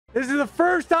This is the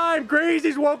first time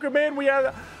Crazy's welcome in. We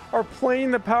are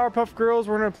playing the Powerpuff Girls.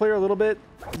 We're going to play her a little bit.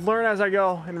 Learn as I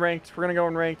go in ranked. We're going to go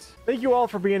in ranked. Thank you all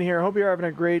for being here. Hope you're having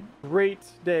a great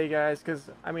day, guys. Because,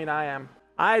 I mean, I am.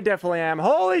 I definitely am.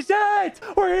 Holy shit!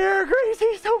 We're here,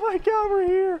 Crazy! Oh my god, we're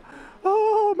here!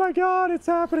 Oh my god, it's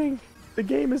happening. The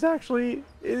game is actually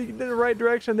in the right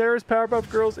direction. There's Powerpuff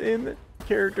Girls in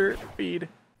character feed.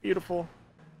 Beautiful.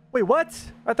 Wait, what?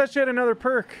 I thought she had another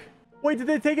perk. Wait, did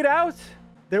they take it out?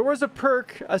 There was a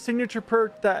perk, a signature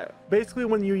perk that basically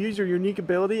when you use your unique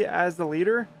ability as the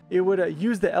leader, it would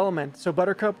use the element. So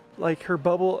Buttercup, like her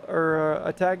bubble or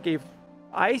attack gave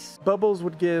ice. Bubbles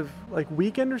would give like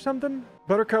weakened or something.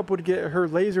 Buttercup would get, her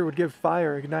laser would give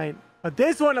fire, ignite. But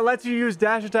this one, it lets you use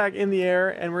dash attack in the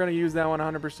air, and we're going to use that one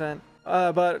 100%.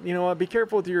 But you know what? Be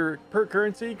careful with your perk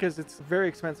currency because it's very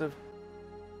expensive.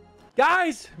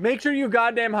 Guys, make sure you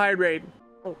goddamn hydrate.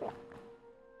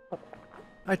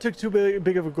 I took too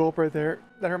big of a gulp right there.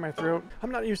 That hurt my throat.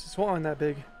 I'm not used to swallowing that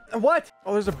big. What?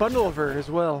 Oh, there's a bundle of her as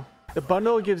well. The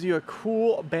bundle gives you a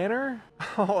cool banner.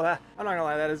 Oh, I'm not gonna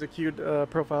lie, that is a cute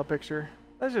profile picture.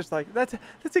 That's just like, that's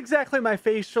exactly my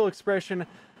facial expression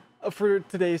for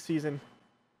today's season.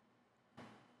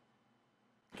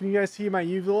 Can you guys see my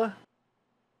uvula?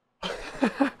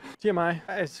 TMI.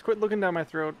 Guys, quit looking down my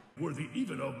throat. Worthy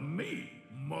even of me,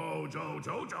 Mojo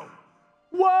Jojo.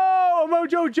 Whoa,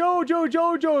 Mojo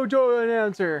Jojo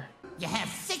announcer. You have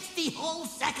 60 whole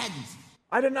seconds.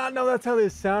 I did not know that's how they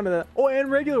sounded. Oh,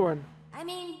 and regular one. I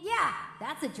mean, yeah,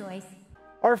 that's a choice.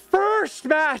 Our first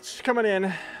match coming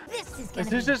in. This is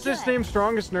gonna Is this just named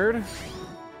Strongest Nerd?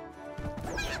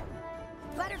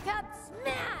 Buttercup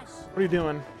smash! What are you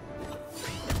doing?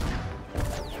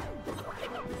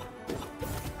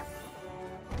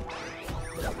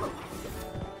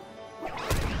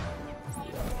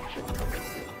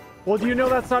 Well, do you know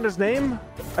that's not his name?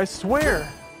 I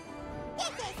swear.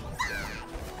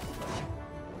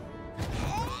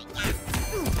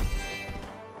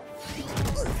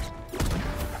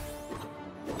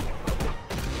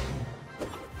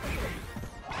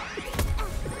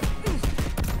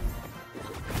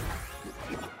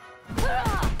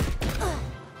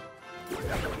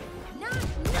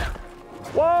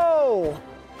 Whoa!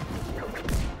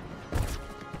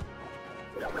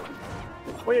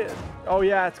 Wait. Oh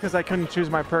yeah, it's because I couldn't choose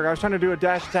my perk. I was trying to do a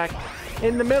dash attack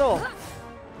in the middle.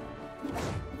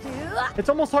 It's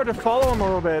almost hard to follow him a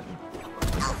little bit.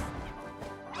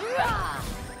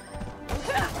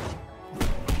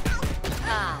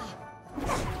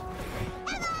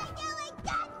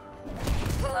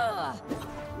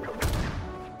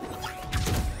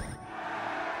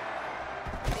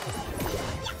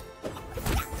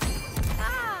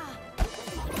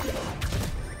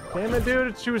 Damn it,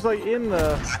 dude. She was like in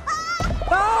the...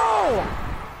 No!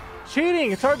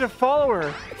 Cheating. It's hard to follow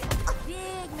her.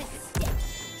 Big mistake.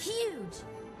 Huge.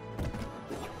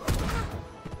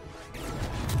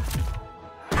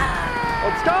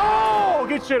 Let's go!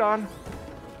 Get shit on.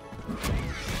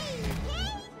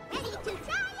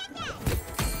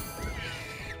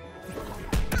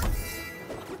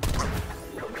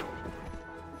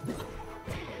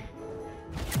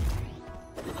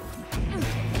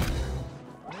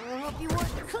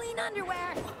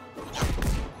 Underwear.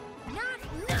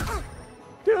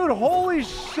 Dude, holy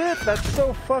shit, that's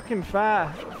so fucking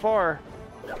far.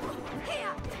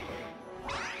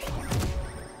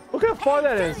 Look how far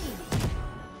that is.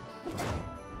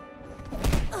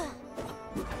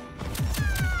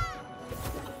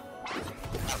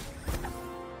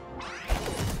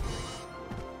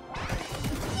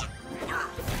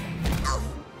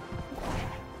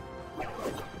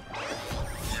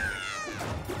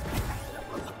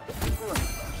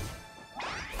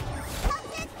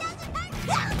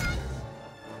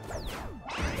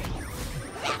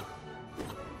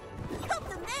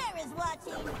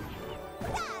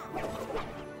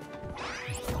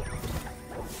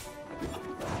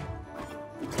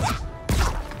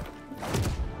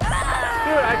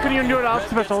 I couldn't even do an op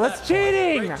special. That's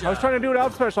cheating! I was trying to do an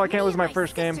op special. I can't lose my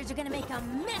first game. Are gonna make a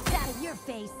mess out of your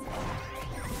face.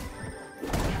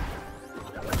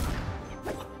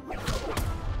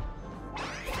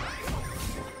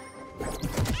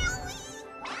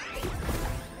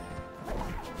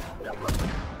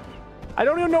 I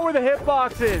don't even know where the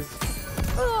hitbox is.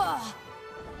 Ugh.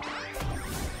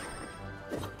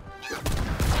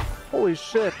 Holy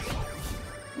shit.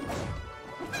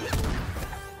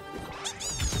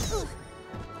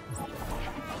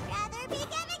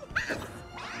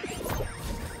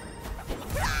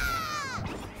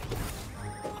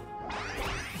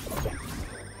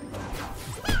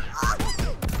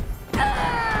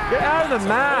 Get out of the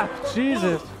map,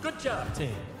 Jesus. Good job,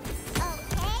 team.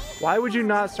 Why would you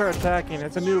not start attacking?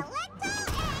 It's a new... Keep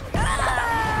your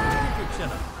chin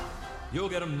up. You'll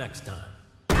get him next time.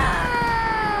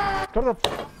 Go to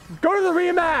the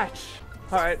rematch.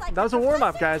 All right, that was a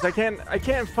warm-up, guys. I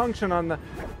can't function on the...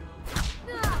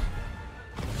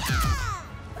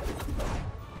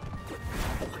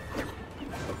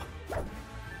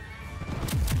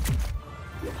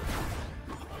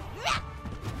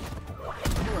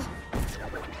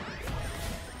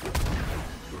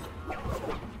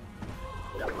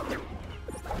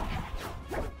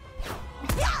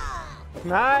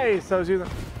 Nice. I was using...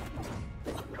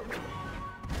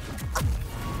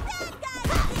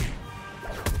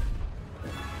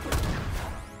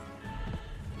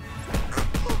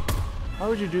 Why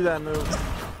would you do that move?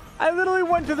 I literally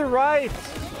went to the right.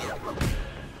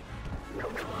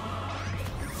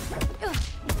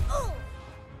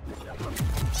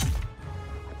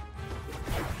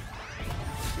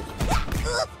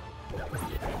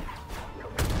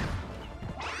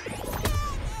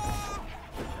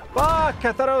 Fuck,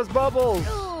 I thought I was Bubbles.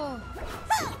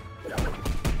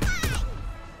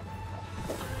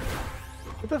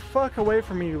 Get the fuck away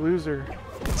from me, you loser.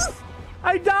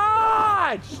 I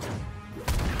dodged!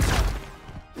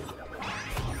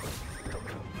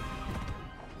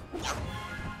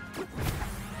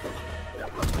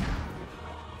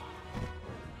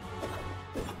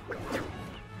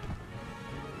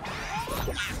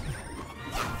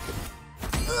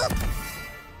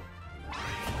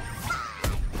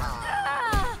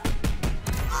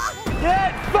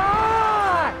 Get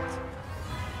fucked!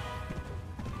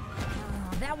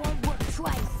 Oh, that won't work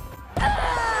twice.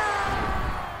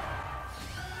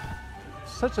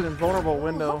 Such an invulnerable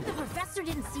window. Hope the professor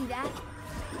didn't see that.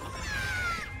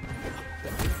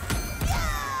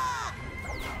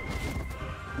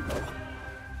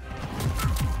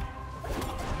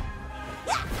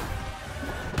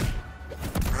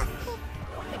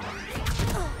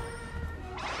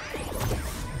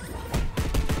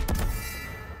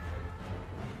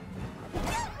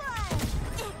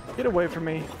 Get away from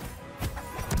me.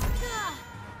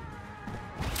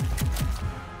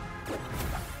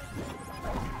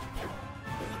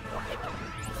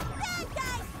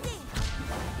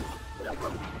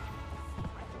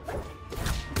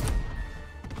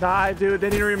 Nah, dude,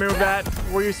 they need to remove that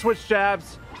where you switch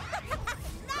jabs.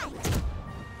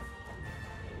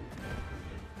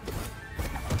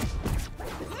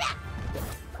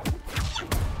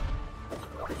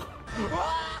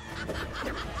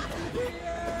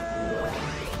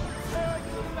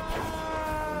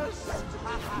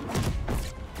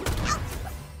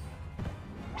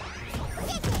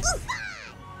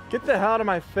 Get the hell out of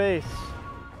my face.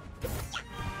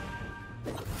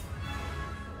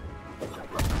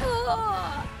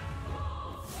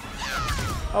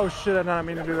 Oh shit, I did not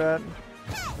mean to do that.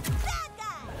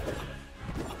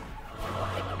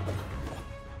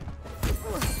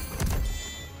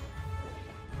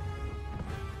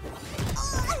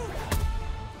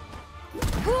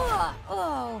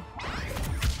 Oh.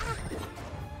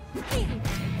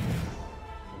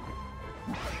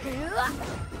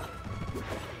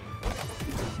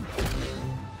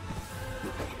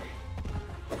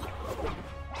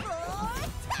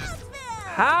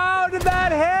 How did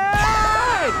that hit?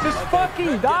 Just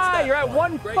fucking die. You're at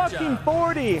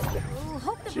 140.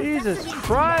 Jesus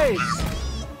Christ.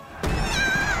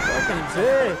 Fucking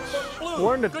bitch.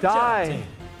 Born to die.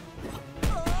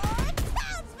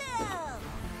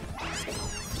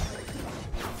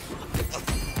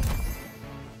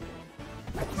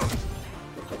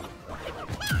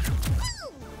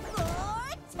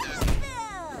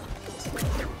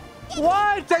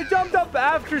 What? I jumped up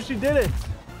after she did it.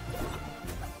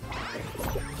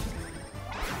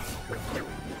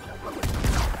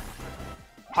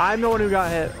 I'm the one who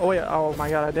got hit. Oh wait, oh my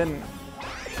god, I didn't.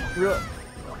 Real.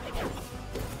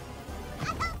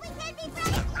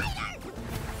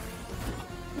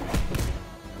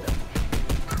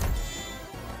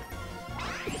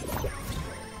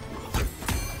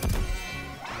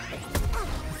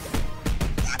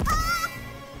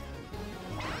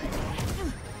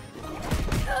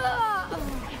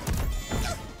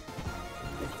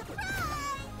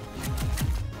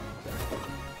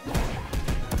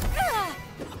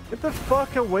 Get the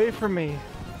fuck away from me.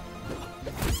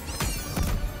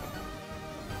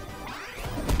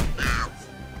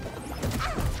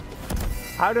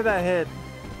 How did that hit?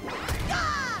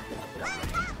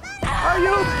 Are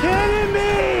you kidding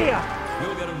me?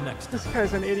 You'll get him next time. This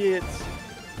guy's an idiot.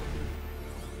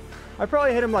 I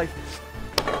probably hit him like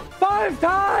 5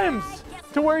 times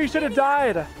to where he should have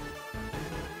died.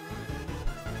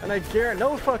 And I guarantee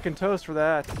no fucking toast for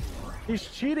that. He's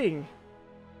cheating.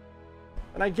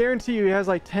 And I guarantee you he has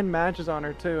like 10 matches on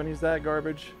her too, and he's that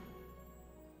garbage.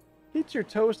 Eat your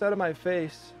toast out of my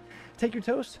face. Take your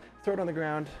toast, throw it on the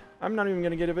ground. I'm not even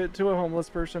gonna give it to a homeless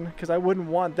person because I wouldn't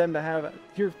want them to have it.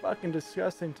 You're fucking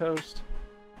disgusting toast.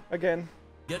 Again.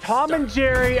 Tom and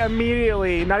Jerry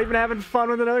immediately, not even having fun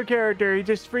with another character. He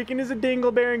just freaking is a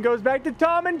dingleberry and goes back to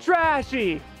Tom and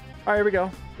Trashy. All right, here we go.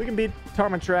 We can beat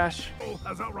Tom and Trash.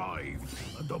 Has arrived,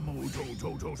 and the Mojo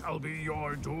Jojo shall be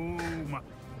your doom.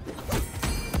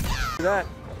 Do that.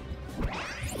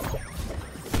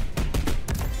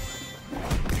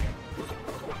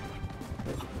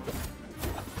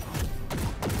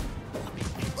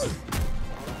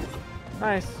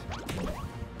 Nice.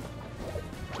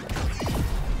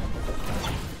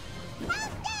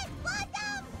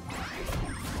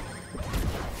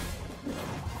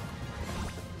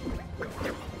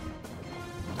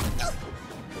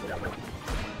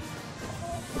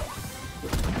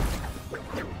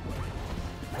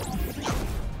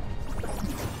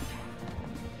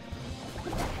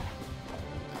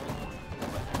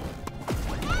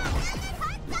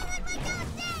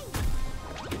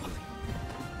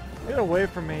 Get away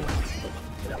from me.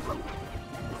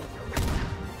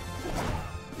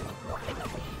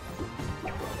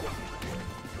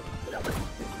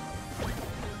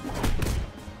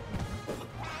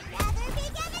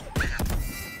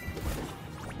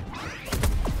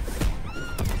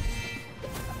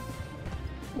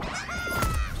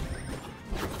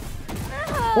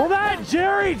 Will that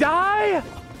Jerry die?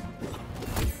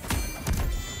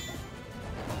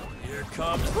 Here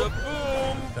comes the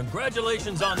boom.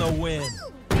 Congratulations on the win.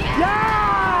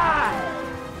 Yeah!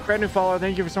 Brand new follower.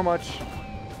 Thank you so much.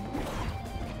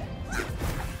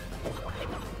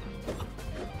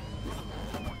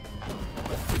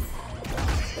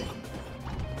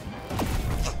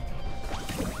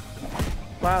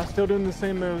 Wow, still doing the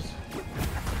same moves.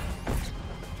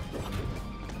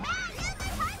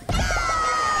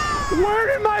 Where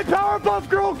did my Powerpuff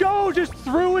Girl go? Just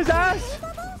threw his ass?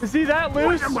 Is he that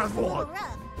loose?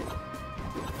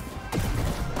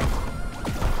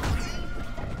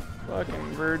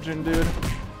 Fucking virgin, dude.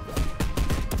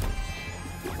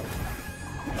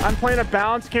 I'm playing a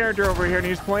balanced character over here, and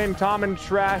he's playing Tom and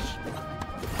Trash.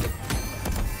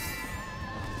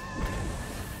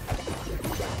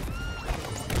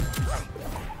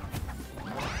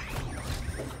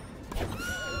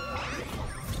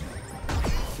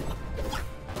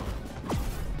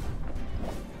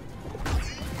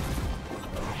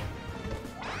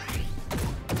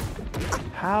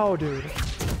 How, dude?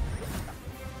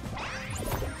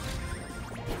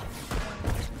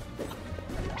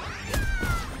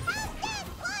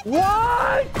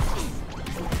 What?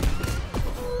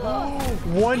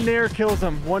 One nair kills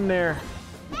him. One nair.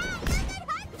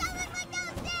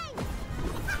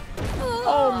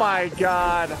 Oh my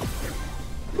god.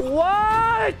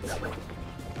 What?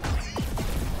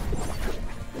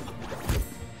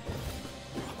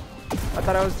 I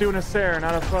thought I was doing a Sarah,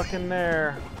 not a fucking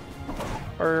nair.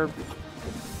 Or...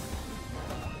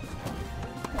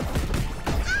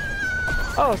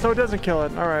 oh, so it doesn't kill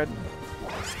it. All right.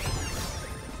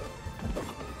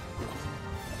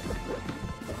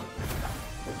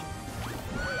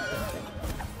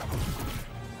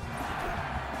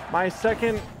 My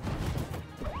second...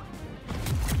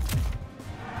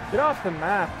 get off the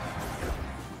map.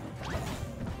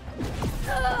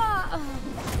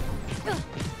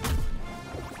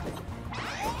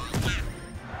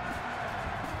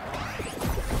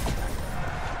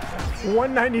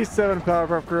 $197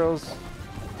 Powerpuff Girls.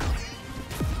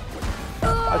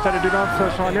 I tried to do non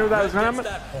social. I knew that was gonna.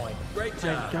 That point. Great job.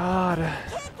 Thank God.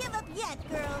 Can't give up yet,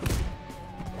 girls.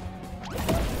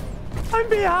 I'm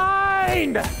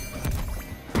behind. There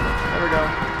we go.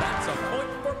 That's a point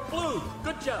for Blue.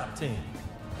 Good job, team.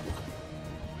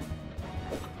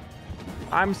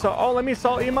 I'm so. Oh, let me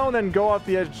salt emo and then go off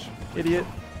the edge, idiot.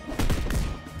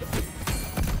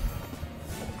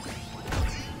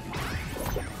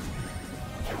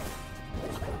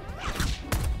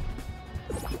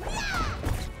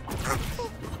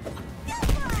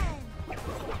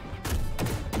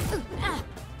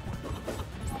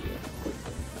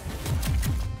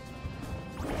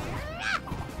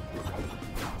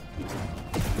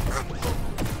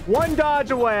 One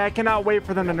dodge away. I cannot wait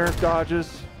for them to nerf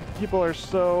dodges. People are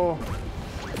so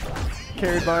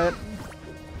carried by it.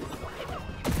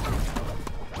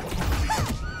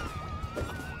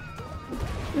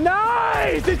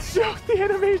 Nice! It shows the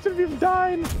animation of him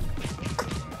dying.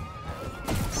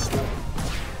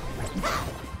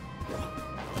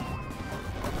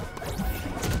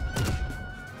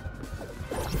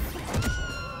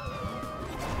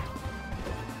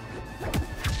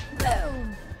 Boom.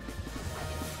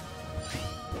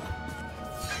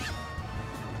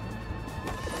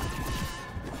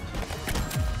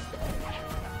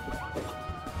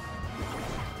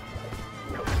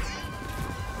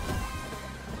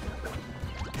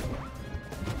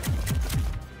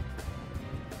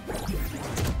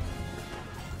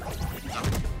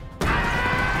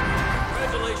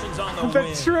 with a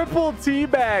win. triple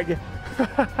teabag.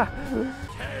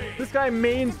 This guy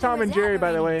mains Tom and Jerry,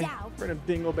 by the way. We're in a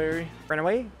dingleberry. Run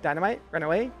away, dynamite, run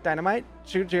away, dynamite,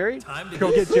 shoot Jerry. Time to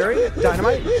Go get Jerry,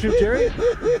 dynamite, shoot Jerry.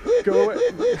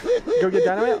 Go get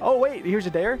dynamite. Oh wait, here's a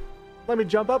dare. Let me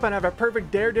jump up and have a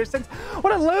perfect dare distance.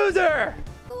 What a loser!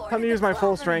 Time to use my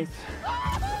full strength.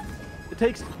 It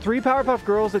takes 3 Powerpuff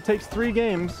Girls. It takes 3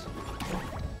 games.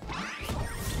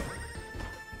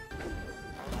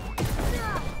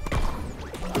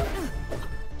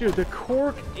 Dude, the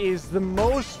cork is the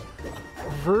most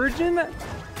virgin.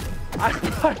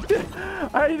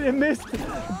 I missed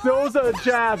those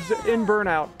jabs in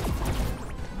Burnout.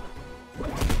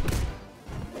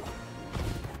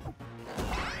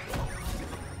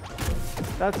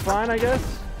 That's fine, I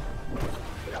guess.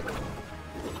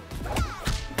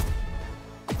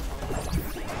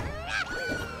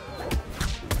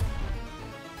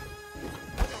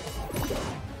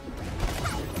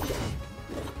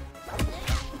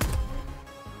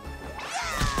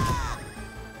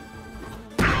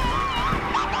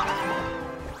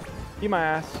 Eat my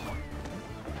ass.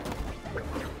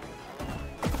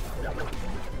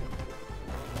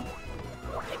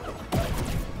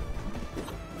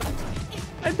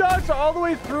 I dodged all the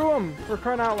way through him for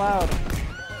crying out loud.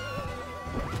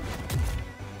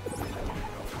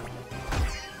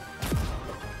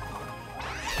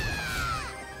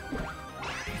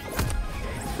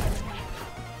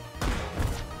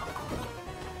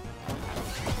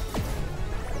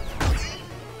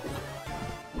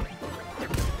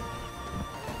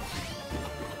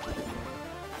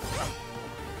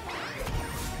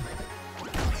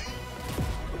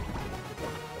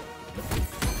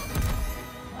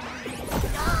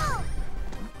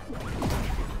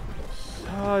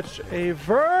 Such a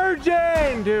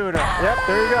virgin, dude. Yep,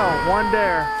 there you go. One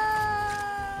dare.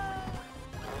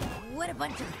 What a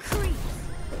bunch of creeps.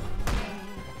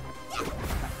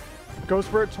 Goes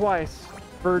for it twice.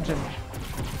 Virgin.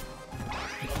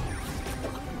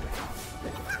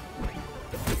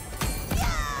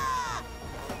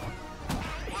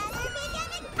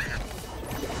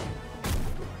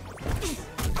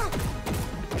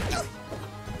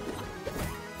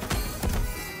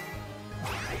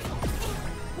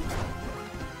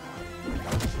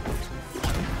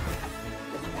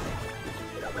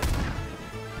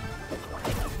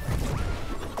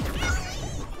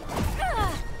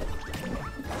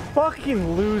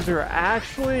 Fucking loser.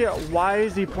 Actually, why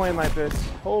is he playing like this?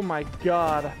 Oh my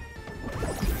god.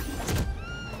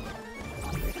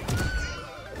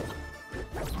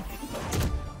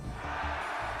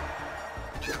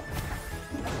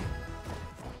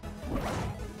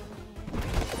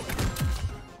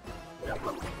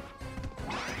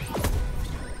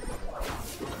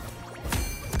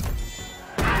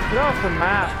 Get off the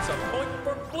map. That's a point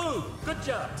for Blue. Good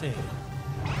job, team.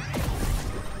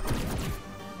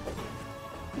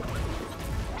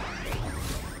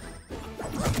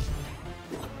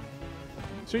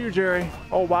 See you, Jerry.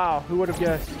 Oh wow, who would have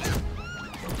guessed?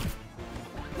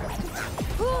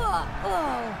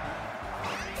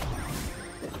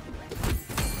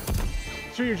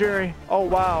 See you, Jerry. Oh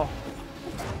wow.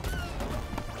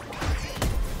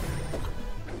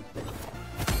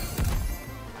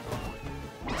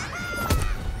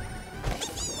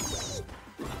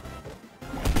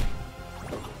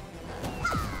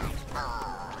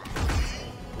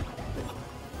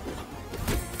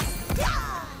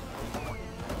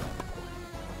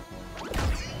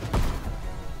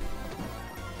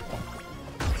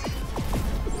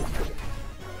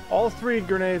 All 3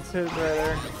 grenades hit right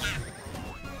there.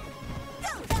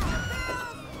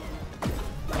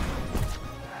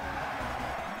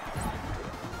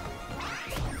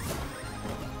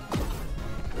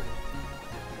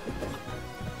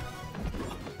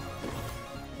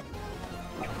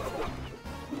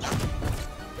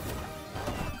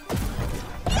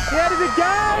 He had it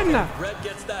again! Red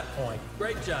gets that point.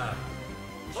 Great job.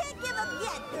 Can't give up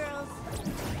yet, girls.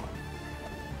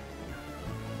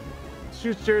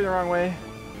 Shoots Jerry the wrong way.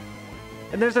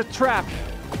 And there's a trap.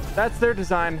 That's their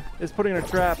design, is putting in a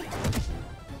trap.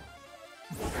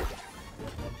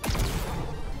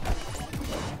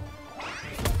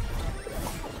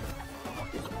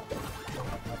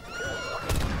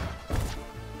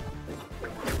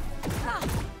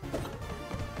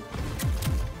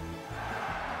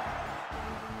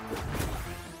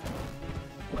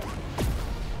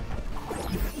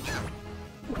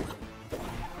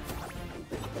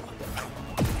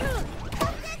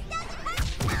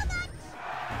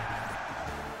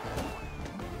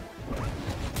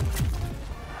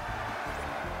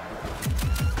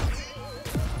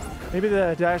 Maybe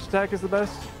the dash attack is the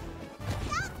best. Stop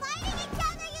fighting each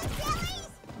other, you silly!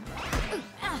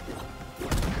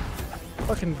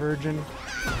 Fucking virgin.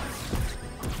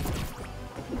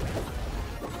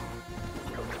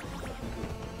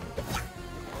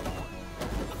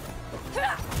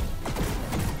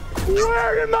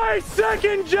 Where did my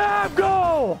second jab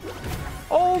go?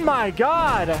 Oh my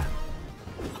god.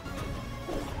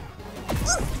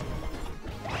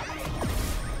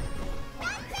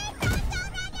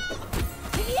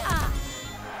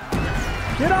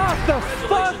 Get off the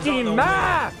fucking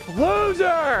map,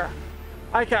 loser!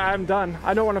 I'm done.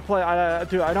 I don't want to play.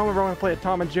 Dude, I don't ever want to play a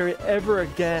Tom and Jerry ever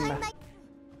again.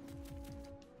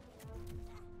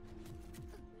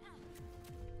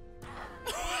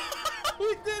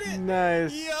 We did it!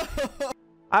 Nice. Yo!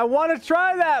 I want to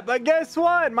try that, but guess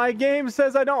what? My game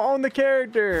says I don't own the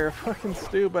character. Fucking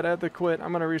stupid. I have to quit.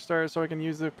 I'm gonna restart so I can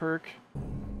use the perk.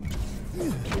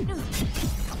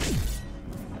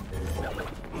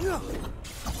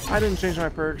 I didn't change my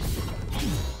perks.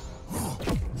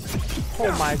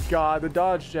 Oh my god, the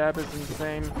dodge jab is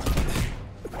insane.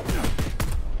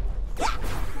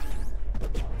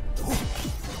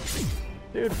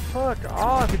 Dude, fuck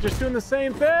off. You're just doing the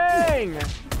same thing.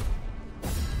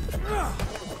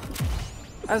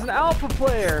 As an alpha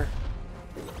player.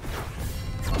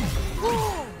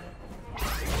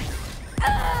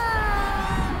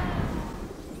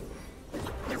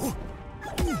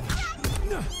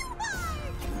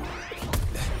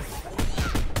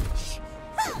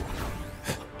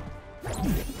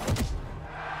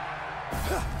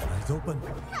 Open.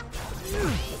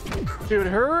 Dude,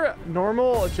 her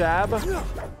normal jab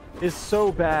is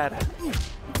so bad.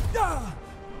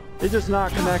 It does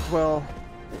not connect well.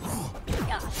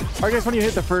 I guess when you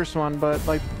hit the first one, but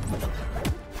like...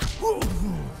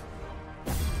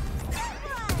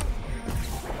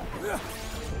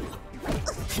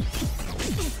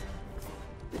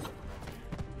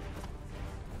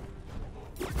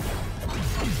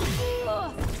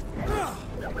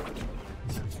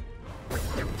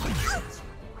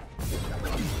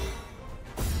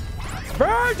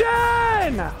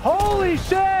 Virgin! Holy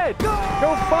shit!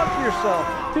 Go fuck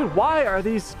yourself. Dude, why are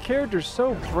these characters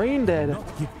so brain dead?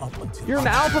 You're an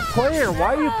alpha player.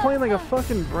 Why are you playing like a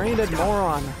fucking brain dead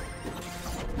moron?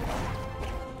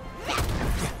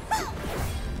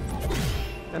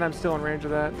 And I'm still in range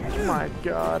of that. Oh my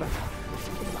god.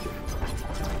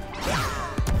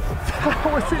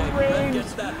 That was in range.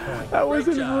 That was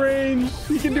in range.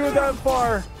 You can do it that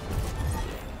far.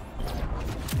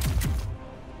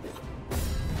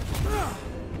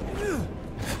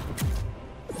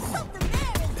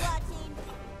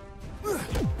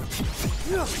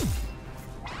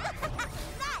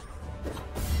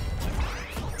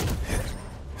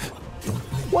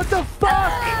 What the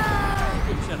fuck?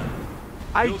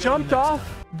 I jumped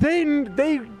off. They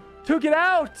took it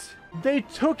out. They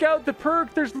took out the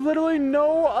perk. There's literally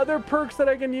no other perks that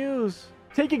I can use.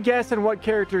 Take a guess on what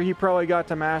character he probably got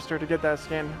to master to get that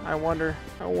skin. I wonder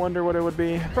what it would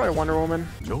be. Probably Wonder Woman.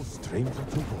 No stranger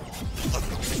to war.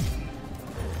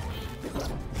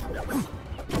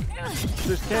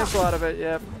 Just cancel out of it.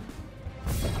 Yep.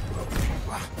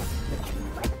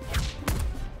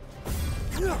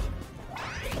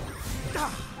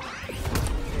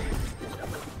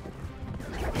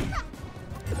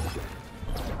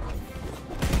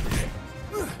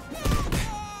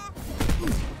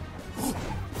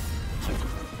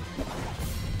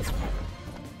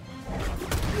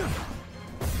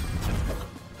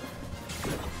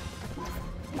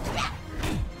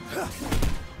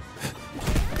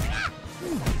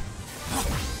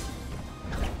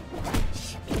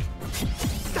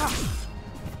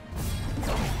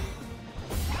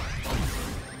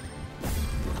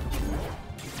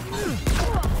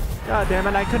 God damn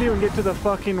it, I couldn't even get to the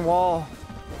fucking wall.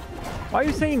 Why are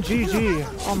you saying GG?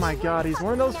 Oh my god, he's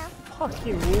one of those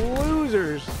fucking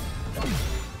losers.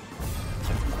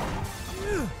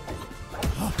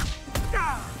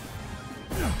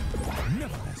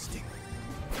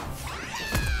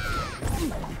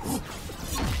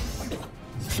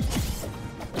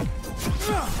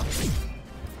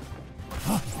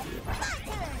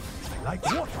 Like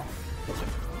water.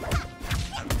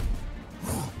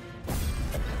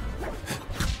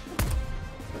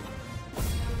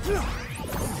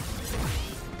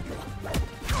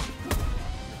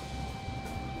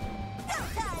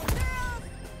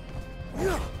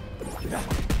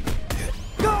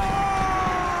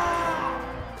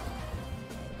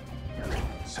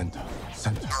 Center,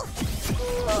 center.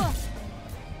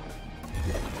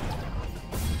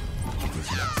 It is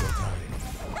not your time.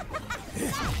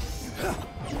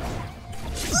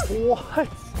 What?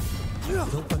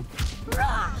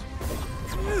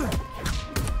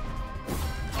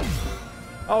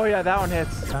 Oh yeah, that one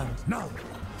hits. No.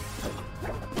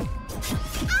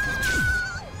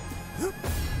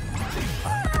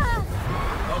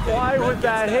 Why would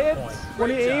that hit when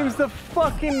he aims the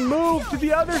fucking move to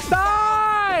the other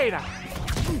side?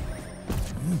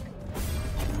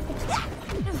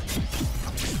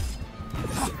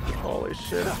 Holy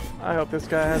shit. I hope this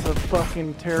guy has a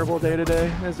fucking terrible day today.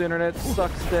 His internet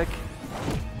sucks dick.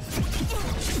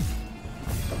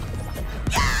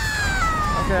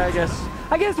 Okay, I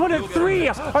guess when if 3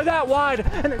 are that wide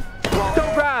and then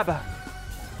don't grab.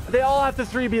 They all have to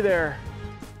 3 be there.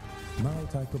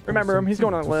 Remember him, he's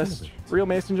going on the list. Real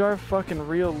mason jar, fucking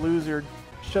real loser,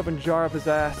 shoving jar up his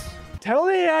ass. Till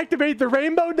they activate the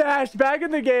rainbow dash back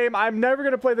in the game, I'm never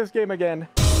gonna play this game again.